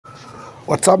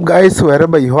What's up, guys,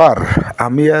 wherever you are?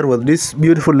 I'm here with these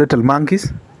beautiful little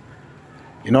monkeys.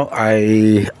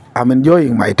 I'm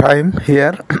enjoying my time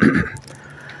here.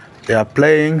 They are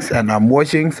playing and I'm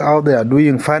watching how they are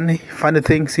doing funny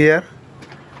things here.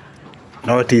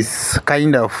 It is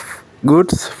kind of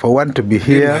good for one to be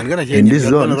here in this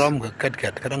zone,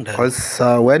 because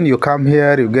when you come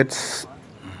here you get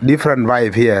different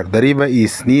vibe here. The river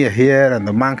is near here and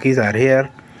the monkeys are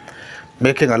here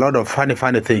making a lot of funny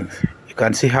things. You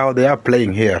can see how they are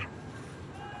playing here,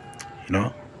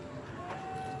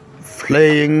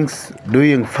 playing,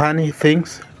 doing funny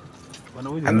things,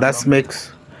 and that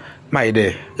makes my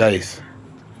day, guys.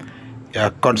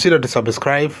 Consider to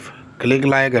subscribe, click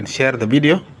like and share the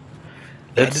video.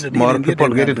 Let's more people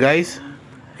get it, guys.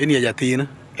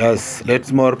 Yes,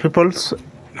 let's more people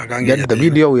get the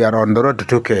video. We are on the road to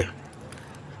 2K.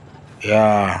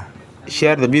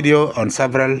 Share the video on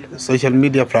several social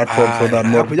media platforms so that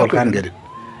more people can get it.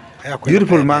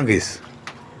 Beautiful monkeys.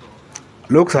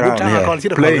 Looks around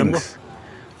here, playing,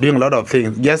 doing a lot of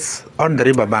things, just on the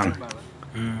river bank.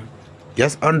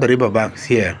 Just on the river banks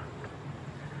here.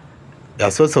 They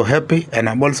are so happy, and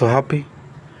I'm also happy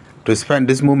to spend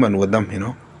this moment with them,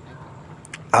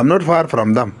 I'm not far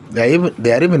from them. They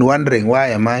are even wondering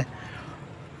why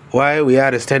we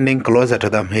are standing closer to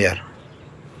them here.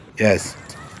 Yes.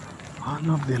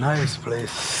 One of the nice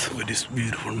place with these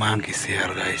beautiful monkeys here,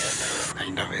 guys.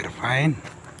 Kind of very fine.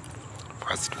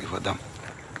 First we for them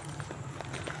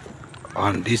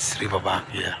on this river bank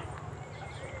here.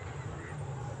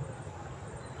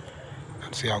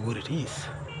 And see how good it is.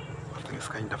 I think it's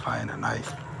kind of fine and nice.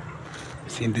 You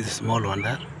seen this small one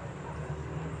there?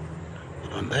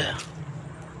 That one there.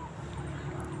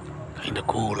 Kind of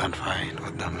cool and fine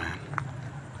with them, man.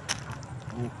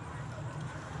 Ooh.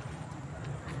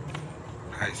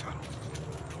 Nice one.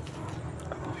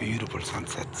 Beautiful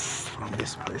sunsets from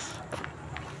this place.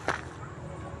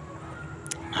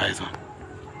 Nice one.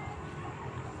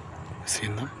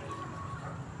 Seen them?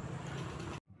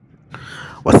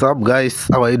 What's up, guys?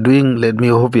 How are you doing? Let me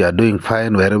hope you are doing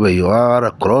fine wherever you are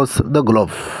across the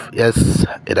globe. Yes,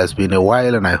 it has been a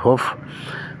while and I hope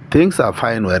things are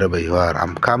fine wherever you are.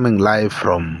 I'm coming live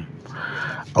from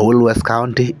West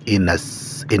County in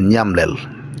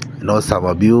Nyamlel. Some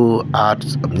of you add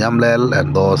Nyamlel,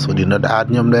 and those who did not add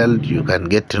Nyamlel, you can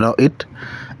get to know it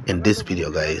in this video,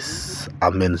 guys.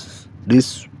 I'm in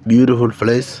this beautiful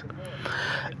place,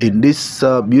 in this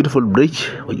beautiful bridge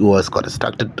which was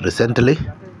constructed recently.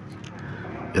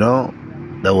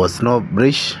 There was no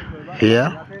bridge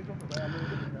here.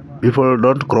 People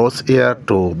don't cross here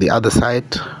to the other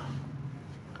side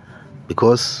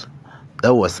because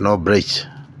there was no bridge.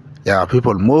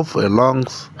 People move along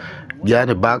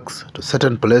journey backs to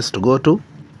certain place to go to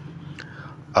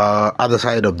other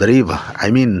side of the river. I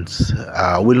mean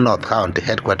Will North County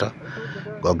headquarters,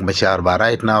 Gogmachar. But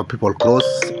right now people cross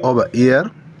over here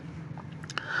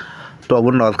to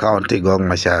Will North County,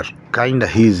 Gogmachar. Kinda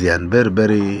easy and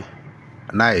very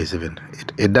nice. Even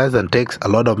it doesn't take a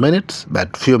lot of minutes,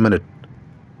 but few minutes.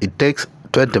 It takes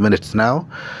 20 minutes now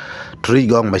to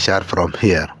reach Gogmachar from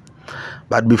here.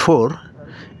 But before,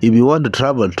 if you want to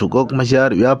travel to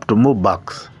Gogmachar, you have to move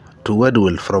back to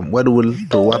Wedwil, from Wedwil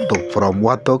to Watok, from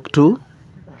Watok to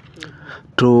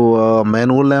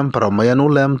Menulem, from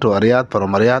Menulem to Ariat,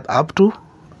 from Ariat up to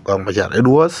Gogmachar. It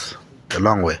was a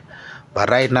long way,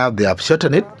 but right now they have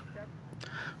shortened it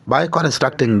by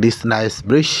constructing this nice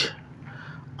bridge.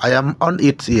 I am on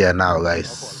it here now,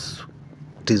 guys.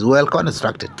 It is well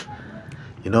constructed.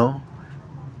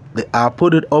 They are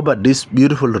put it over this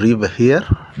beautiful river here.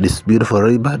 This beautiful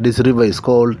river. This river is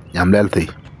called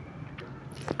Nyamlelthi.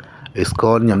 It's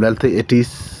called Nyamlelthi. It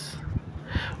is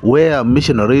where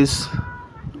missionaries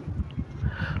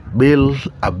built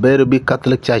a very big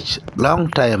Catholic church long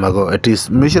time ago. It is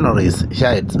missionaries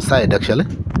side actually.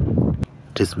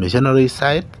 It is missionary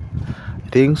side. I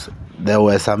think there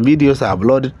were some videos I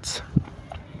uploaded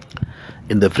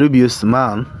in the previous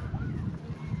month.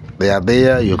 They are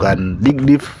there. You can dig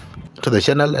deep to the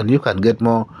channel and you can get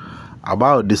more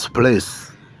about this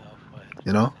place.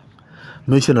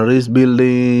 Missionaries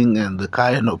building and the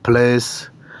kind of place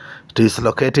it is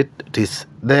located. It is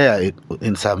there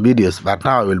in some videos, but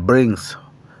now I will bring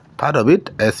part of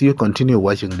it as you continue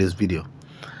watching this video.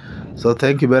 So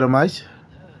thank you very much.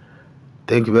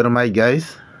 Thank you very much,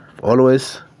 guys, for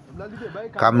always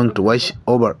coming to watch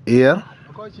over here.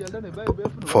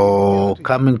 For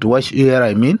coming to watch here,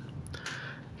 I mean,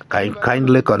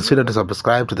 kindly consider to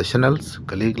subscribe to the channels,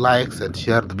 click likes and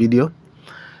share the video.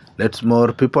 Let's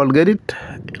more people get it.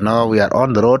 Now we are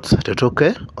on the road to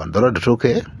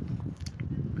 2K.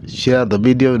 Share the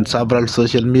video in several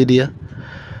social media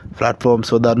platform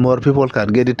so that more people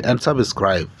can get it and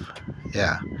subscribe.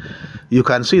 Yeah, you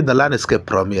can see the landscape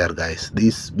from here, guys.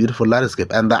 This beautiful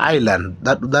landscape and the island.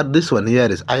 That this one here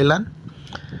is island.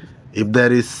 If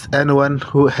there is anyone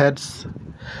who has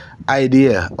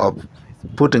idea of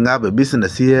putting up a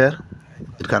business here,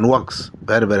 it can work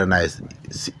very, very nice.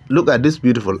 See, look at this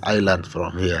beautiful island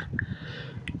from here.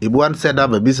 If one set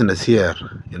up a business here,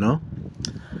 you know,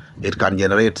 it can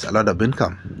generate a lot of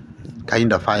income.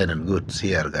 Kind of fine and good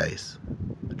here, guys.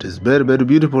 It is very, very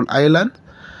beautiful island,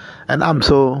 and I'm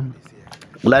so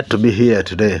glad to be here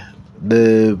today.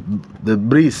 The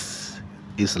breeze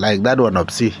is like that one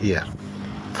of sea here.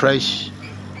 Fresh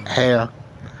air,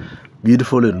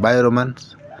 beautiful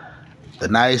environment, the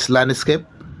nice landscape,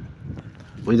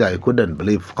 which I couldn't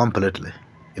believe completely.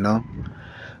 You know,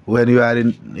 when you are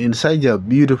in such a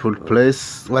beautiful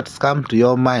place, what's come to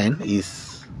your mind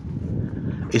is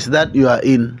that you are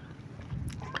in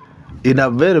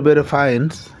a very, very fine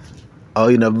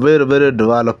or in a very, very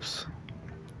developed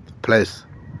place.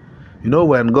 You know,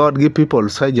 when God give people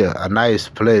such a nice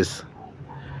place,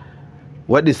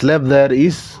 what is left there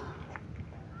is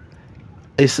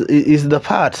the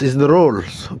parts, is the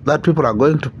roles that people are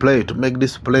going to play to make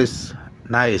this place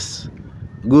nice,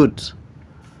 good,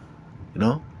 you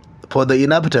know, for the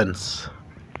inhabitants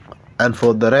and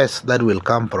for the rest that will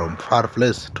come from far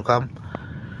place to come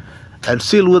and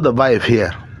still with the vibe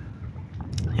here.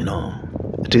 You know,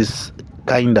 it is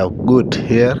kind of good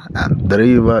here, and the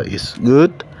river is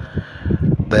good.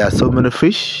 There are so many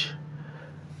fish,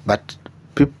 but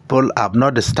people have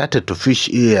not started to fish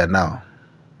here now.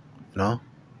 You know,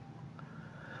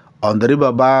 on the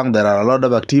river bank there are a lot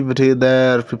of activity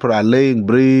there. People are laying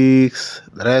bricks.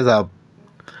 The rest are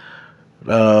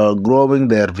growing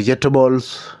their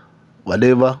vegetables,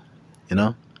 whatever. You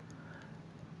know,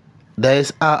 there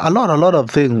is a lot of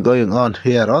things going on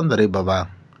here on the river bank.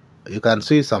 You can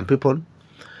see some people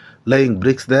laying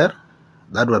bricks there.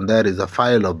 That one there is a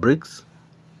pile of bricks,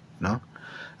 you know.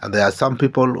 And there are some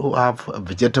people who have a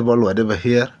vegetable, whatever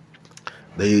here.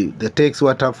 They take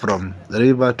water from the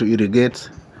river to irrigate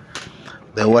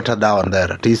the water down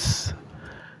there. It is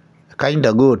kind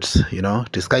of good, you know.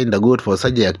 It is kind of good for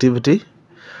such an activity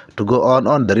to go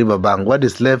on the river bank. What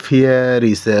is left here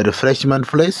is a refreshment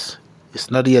place.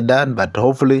 It's not yet done, but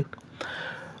hopefully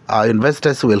our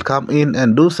investors will come in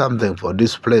and do something for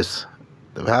this place.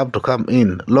 They have to come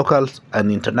in. Locals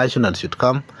and internationals should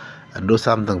come and do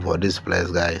something for this place,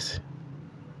 guys.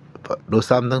 Do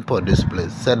something for this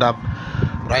place. Set up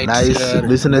nice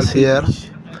business here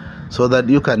so that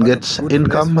you can get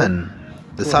income, and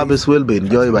the service will be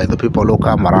enjoyed by the people who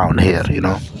come around here, you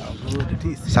know.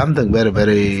 Something very,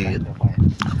 very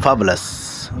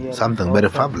fabulous. Something very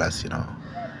fabulous, you know.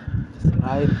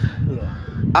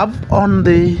 Up on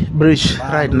the bridge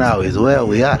right now is where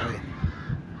we are.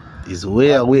 Is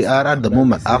where we are at the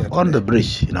moment, up on the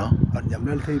bridge, you know.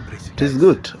 It is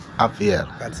good up here.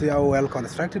 You can see how well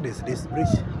constructed is this bridge.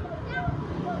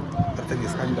 Everything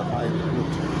is kind of high and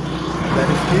good.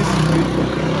 There is this beautiful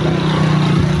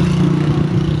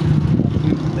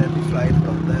then we fly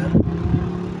from there.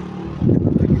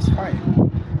 Everything is fine.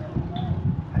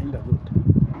 Kind of good.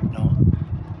 No.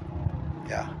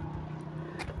 Yeah.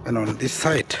 And on this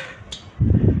side,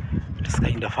 it is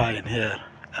kind of fine here.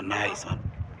 A nice one.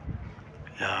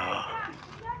 Yeah,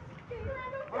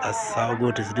 that's how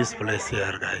good is this place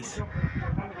here, guys.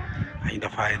 Kind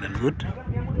of fine and good.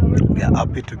 We are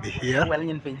happy to be here.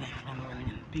 And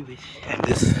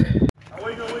this,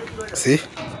 see,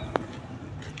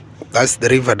 that's the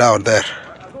river down there,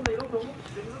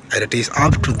 and it is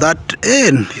up to that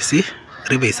end. You see,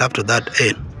 the river is up to that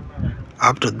end,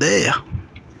 up to there.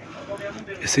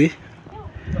 You see,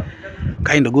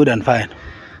 kind of good and fine.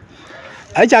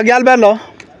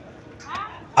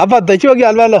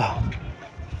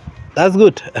 That's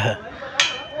good.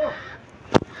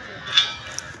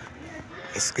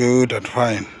 It's good and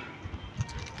fine.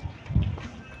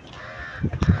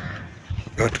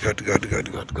 Good.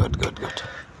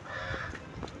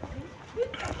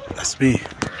 That's me.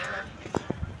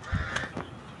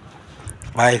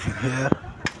 Life here.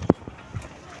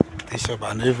 Bishop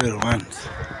and everyone.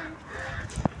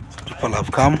 People have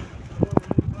come.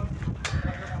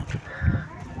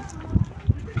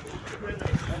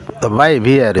 The vibe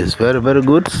here is very, very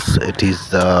good. It is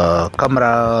the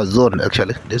camera zone,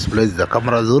 actually. This place is the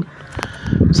camera zone.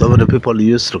 So many people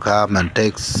used to come and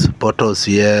take photos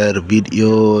here,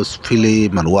 videos,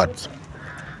 film and what.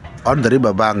 On the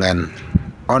river bank and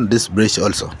on this bridge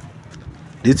also.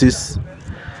 This is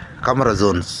camera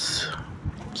zones.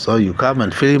 So you come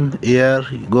and film here,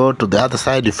 you go to the other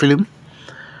side, you film.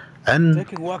 and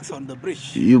taking walks on the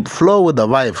bridge. you flow with the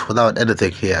vibe without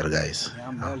anything here, guys.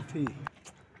 Yeah, Melty.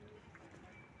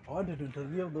 I wanted to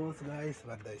interview those guys,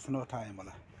 but there's no time.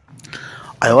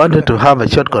 I wanted to have a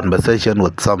short conversation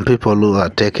with some people who are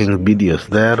taking videos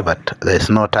there, but there's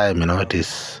no time. It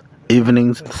is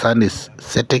evening, the sun is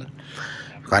setting.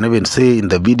 You can even see in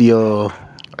the video,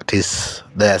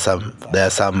 there are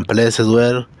some places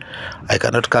where I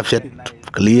cannot capture it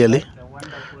clearly.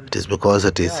 It is because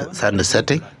it is sun is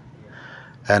setting,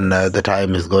 and the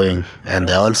time is going, and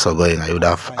they're also going. I would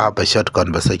have a short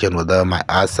conversation with them. I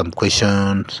ask some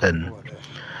questions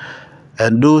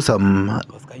and do some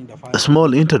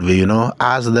small interview.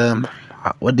 Ask them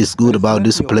what is good about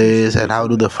this place and how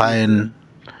do they find.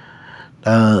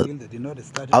 How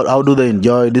do they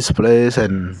enjoy this place,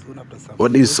 and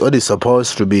what is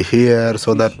supposed to be here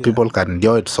so that people can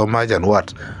enjoy it so much, and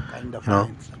what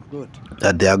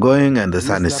that they are going and the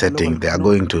sun is setting. They are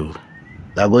going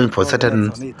for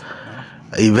certain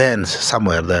events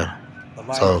somewhere there.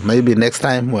 So maybe next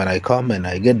time when I come and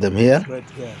I get them here,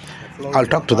 I'll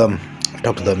talk to them. I'll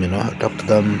talk to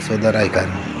them so that I can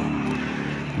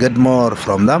get more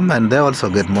from them and they also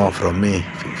get more from me.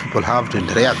 People have to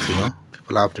interact,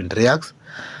 People have to interact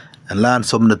and learn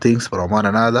so many things from one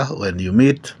another when you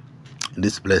meet in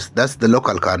this place. That's the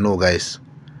local canoe, guys.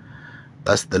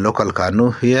 That's the local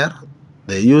canoe here.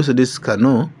 They use this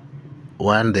canoe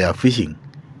when they are fishing.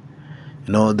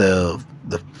 The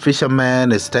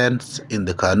fisherman stands in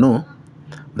the canoe,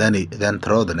 then he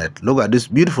throw the net. Look at this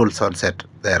beautiful sunset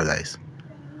there, guys.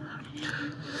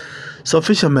 So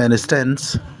fisherman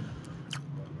stands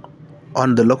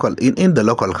on the local in the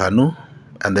local canoe,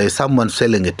 and there is someone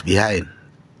selling it behind.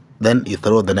 Then he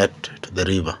throw the net to the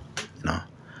river.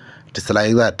 It's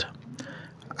like that.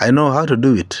 I know how to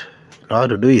do it.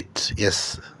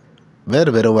 Yes,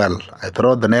 very, very well. I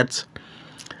throw the nets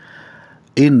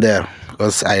in there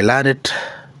because I learned it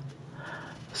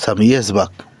some years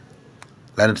back.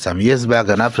 And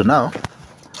up to now,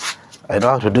 I know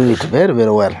how to do it very,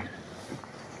 very well.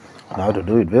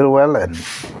 And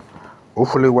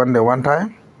hopefully one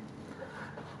time,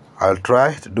 I'll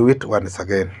try to do it once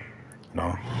again.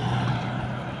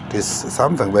 It is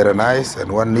something very nice,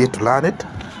 and one need to learn it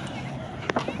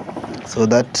so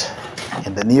that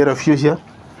in the near future,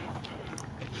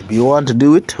 if you want to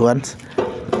do it once,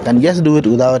 you can just do it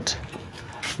without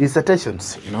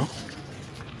hesitations,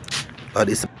 But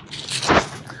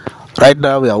right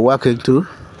now we are walking to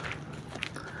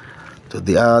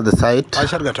the other side, to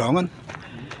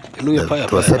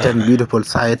a certain beautiful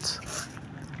sites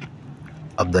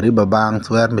of the river banks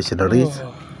where missionaries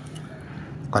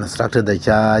constructed the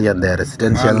church and their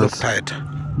residential.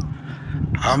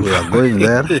 We are going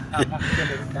there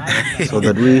so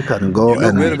that we can go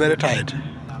and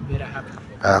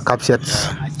capture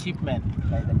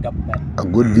a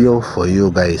good view for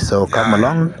you guys. So come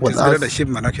along with us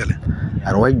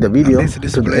and watch the video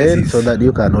to the end so that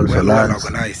you can also learn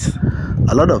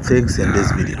a lot of things in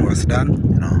this video.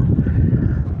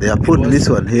 They have put this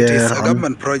one here. It's a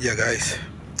government project, guys.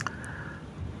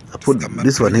 I put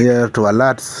this one here to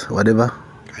alert whatever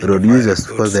road users,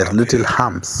 because there are little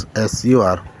humps as you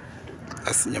are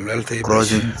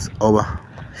crossing over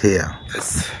here.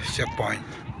 Yes, checkpoint.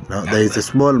 There is a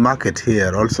small market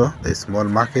here also. There is a small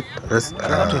market.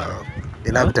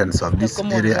 Inhabitants of this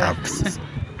area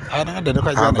have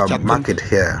a market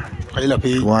here. If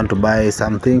you want to buy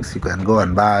some things, you can go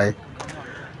and buy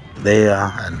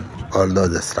there and all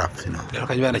those stuff,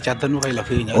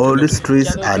 All these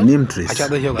trees are neem trees.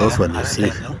 Those ones you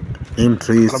see. Neem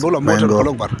trees,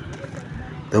 mango.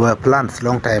 They were plants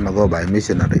long time ago by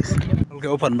missionaries.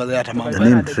 The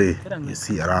neem tree you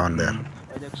see around there.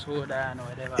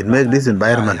 It makes this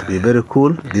environment to be very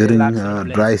cool during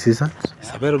dry season.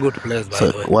 It's a very good place, by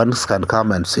the way. One can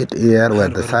come and sit here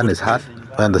when the sun is hot.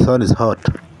 When the sun is hot,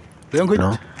 when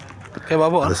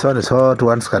the sun is hot,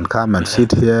 one can come and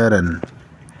sit here and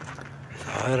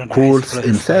cools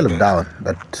himself down.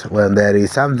 But when there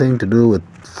is something to do with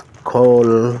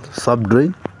cold soft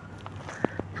drink,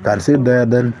 you can sit there,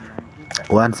 then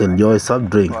once enjoy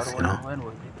soft drinks,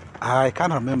 I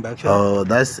can't remember actually. Oh,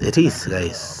 it is,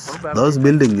 guys. Those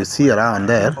buildings you see around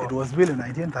there. It was built in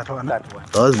 1931.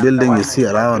 Those buildings you see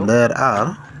around there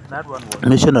are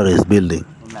missionaries' building.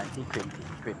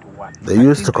 They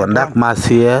used to conduct mass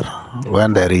here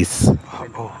when there is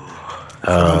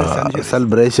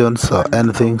celebrations or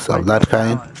anything of that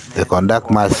kind. They conduct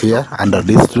mass here under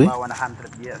this tree,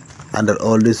 under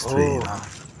all this tree.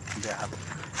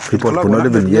 People could not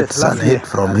even get sun hit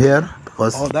from here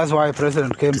because that's why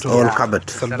President came to all covered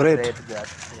celebrate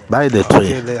by the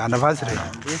tree. the anniversary.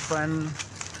 This one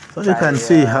So you can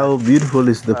see how beautiful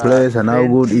is the place and how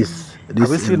good is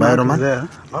this environment. There?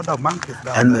 A lot of monkeys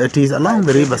down And there. it is along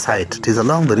the riverside. It is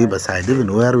along the riverside.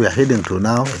 Even where we are heading to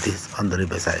now, it is on the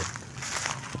riverside.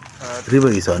 River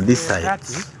is on this side.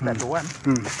 That one.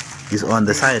 It's on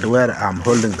the side where I'm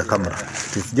holding the camera.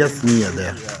 It is just near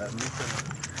there.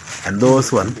 And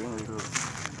those one,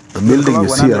 the building you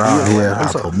see around here are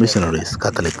for missionaries,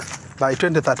 Catholics. By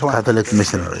 2031. Catholic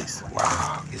missionaries.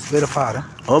 Wow, it's very far.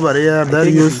 Huh? Over here, they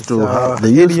used to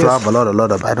have a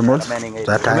lot of animals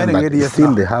that time, but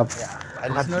still they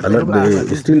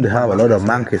have a lot of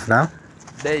monkeys now.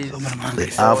 They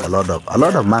have a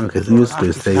lot of monkeys used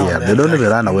to stay here. They don't even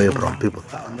run away from people.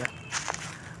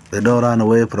 They don't run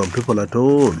away from people at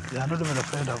all. They are not even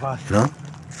afraid of us. You know,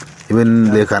 even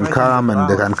they can come and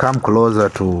they can come closer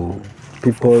to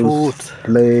people's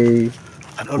play.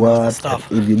 What?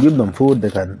 If you give them food,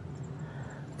 they can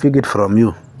pick it from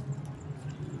you.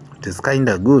 It is kind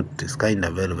of good. It's kind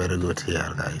of very, very good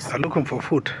here, guys. They're looking for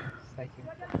food.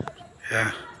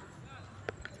 Yeah.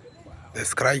 They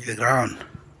scratch the ground.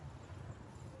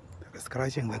 They're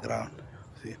scratching the ground.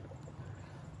 See? I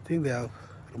think they are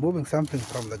removing something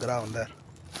from the ground there.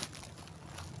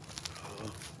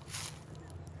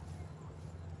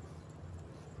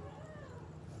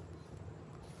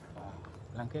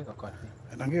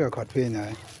 Đăng ký cọt phê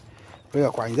này. Bây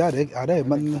giờ quảng ra đấy, ở đây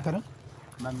mân cái đó.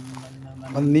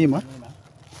 Mân neem á?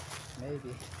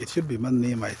 It should be mân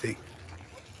neem, I think.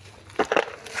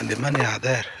 And the money are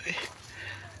there.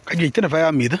 Cái gì chứ là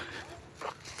phải mì đó.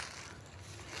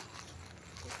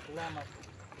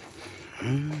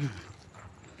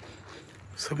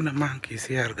 So many monkeys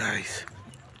here, guys.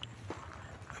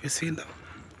 Have you seen them?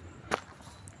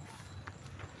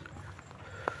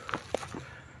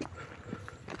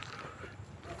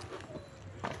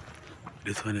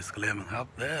 This one is climbing up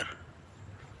there.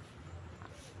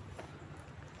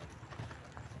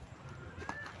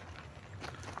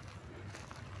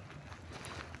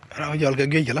 Rồi giờ cái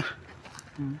ghê vậy đó.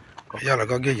 Giờ là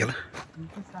có ghê vậy đó.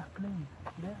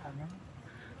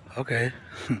 Okay.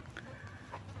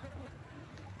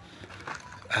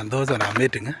 And those are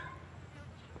meeting, huh?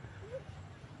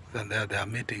 And there they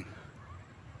are meeting.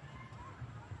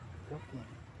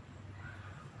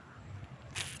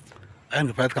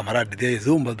 Anh phải camera để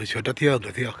zoom vào chỗ đó thiệt.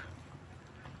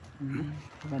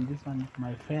 But this one is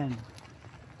my friend.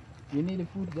 You need a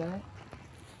food guy?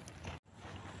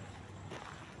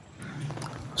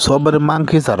 So many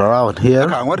monkeys are around here.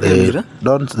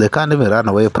 They can't even run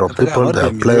away from people.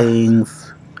 They're playing,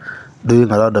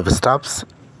 doing a lot of stuffs.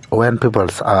 When people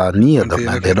are near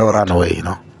them, they don't run away, you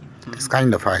know. It's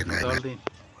kind of fine.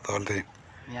 All day.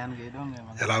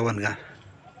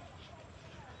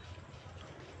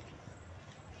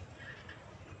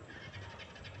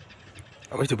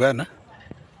 Apa coba na?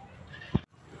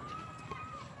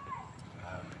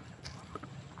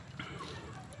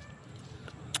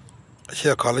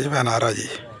 Siya college में आ रहा जी.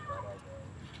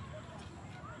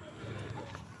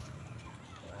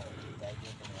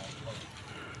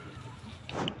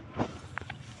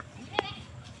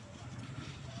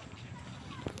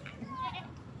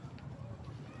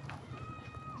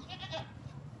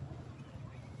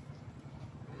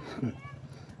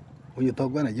 Ủa gì tốt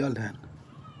quá này giỏi lên.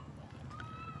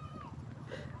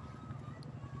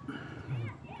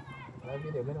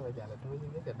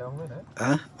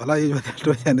 Wala yi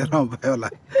to jane rom ba wala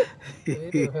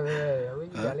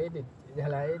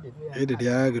edit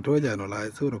ya ga to jane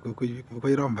wala sura ko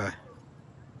rom ba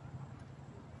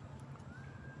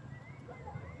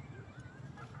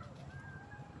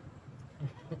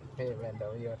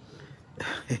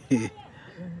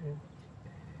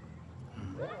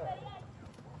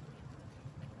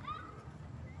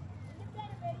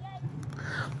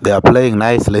They are playing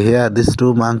nicely here. These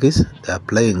two monkeys, they are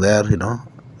playing there, you know.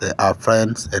 They are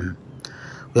friends and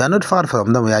we are not far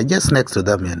from them. We are just next to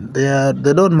them. And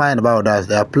they don't mind about us.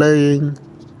 They are playing.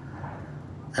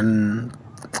 And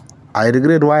I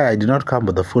regret why I did not come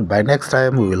with the food. By next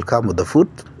time we will come with the food.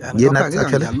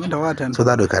 Actually, so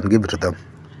that we can give it to them.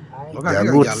 They are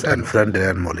good and friendly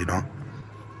animal, you know.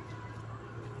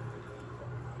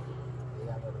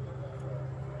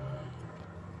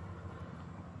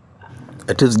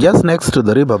 It is just next to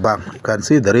the river bank. You can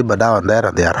see the river down there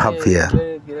and they are up here.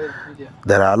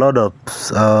 There are a lot of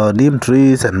neem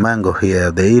trees and mango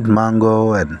here. They eat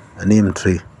mango and a neem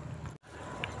tree.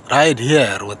 Right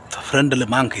here with friendly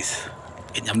monkeys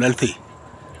in Yamlelthi.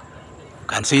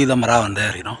 Can see them around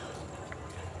there, you know.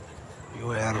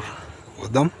 You are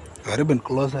with them. We are even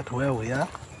closer to where we are.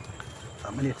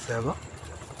 A minute ago.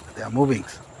 They are moving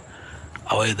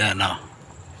away there now,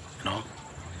 you know.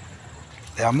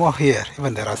 There are more here.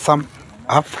 Even there are some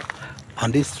up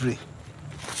on this tree.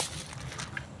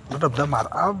 A lot of them are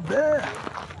up there.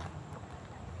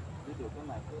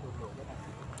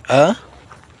 Huh?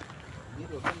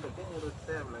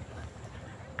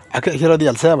 Okay, here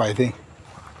the save, I think.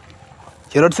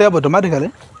 Here it save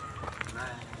automatically.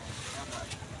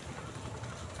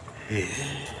 Yeah.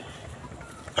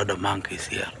 A lot of monkeys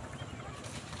here.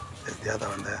 There's the other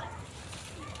one there.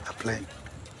 They're playing.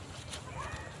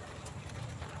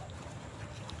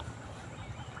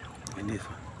 In this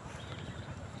one.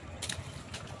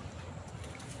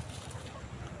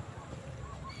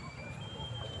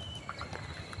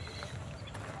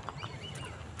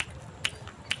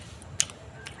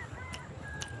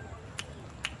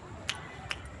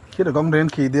 Kira gong den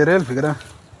ki derel figura.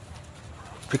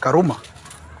 Pikaruma.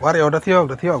 Wari oda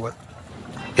thiog.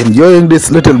 Enjoying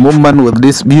this little movement with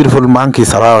these beautiful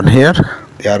monkeys around here.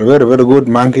 They are very, very good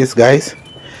monkeys, guys.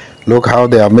 Look how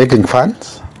they are making fun.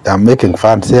 They are making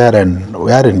fun here, and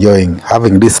we are enjoying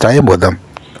having this time with them.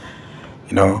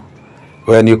 You know,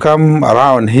 when you come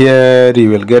around here, you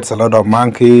will get a lot of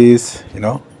monkeys, you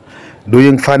know,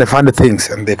 doing funny things,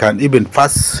 and they can even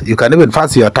pass. You can even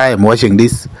pass your time watching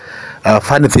these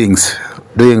funny things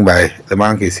doing by the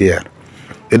monkeys here.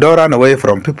 They don't run away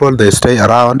from people. They stay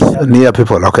around near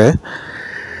people. Okay,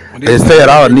 they stay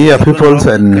around near people,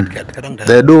 and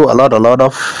they do a lot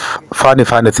of funny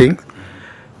things,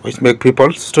 which make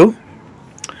people to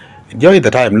enjoy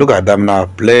the time. Look at them now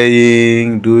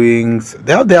playing, doing.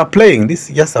 They are playing. This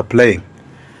is just a playing.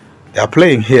 They are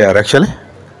playing here actually.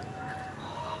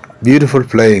 Beautiful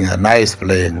playing, a nice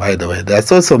playing. By the way, there's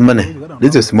so many. This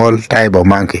is a small type of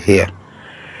monkey here.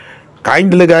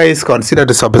 Kindly, guys, consider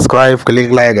to subscribe,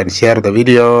 click like, and share the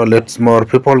video. Let more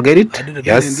people get it.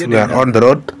 Yes, we are on the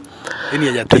road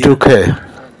to 2K.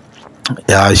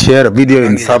 Yeah, share a video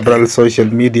in several social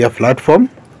media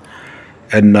platforms,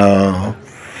 and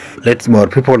let more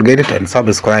people get it and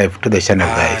subscribe to the channel,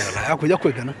 guys.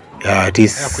 Yeah, it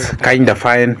is kind of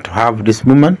fine to have this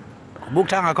moment.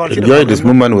 Enjoy this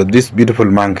moment with these beautiful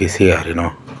monkeys here. You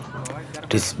know,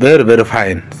 it is very, very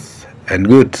fine and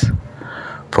good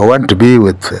for one to be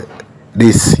with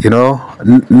this. You know,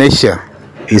 nature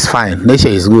is fine. Nature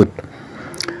is good.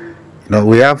 You know,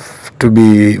 we have to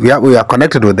be. We are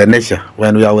connected with the nature.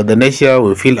 When we are with the nature,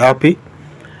 we feel happy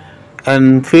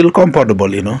and feel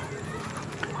comfortable. You know,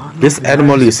 this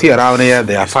animal you see around here,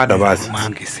 they are part of us.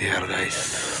 Monkeys here,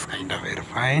 guys, kind of very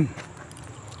fine.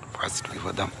 First we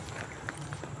for them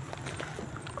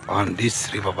on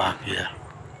this riverbank here.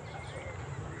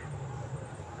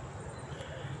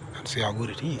 And see how good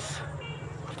it is.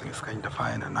 I think it's kind of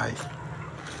fine and nice.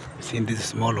 You seen this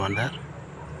small one there?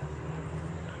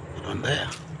 And on there.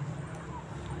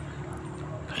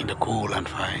 Kind of cool and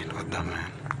fine with them,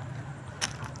 man.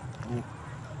 Ooh.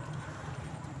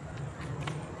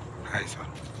 Nice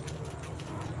one.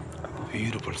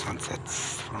 Beautiful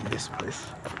sunsets from this place.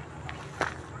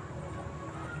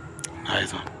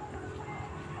 Nice one.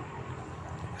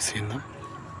 Seen them?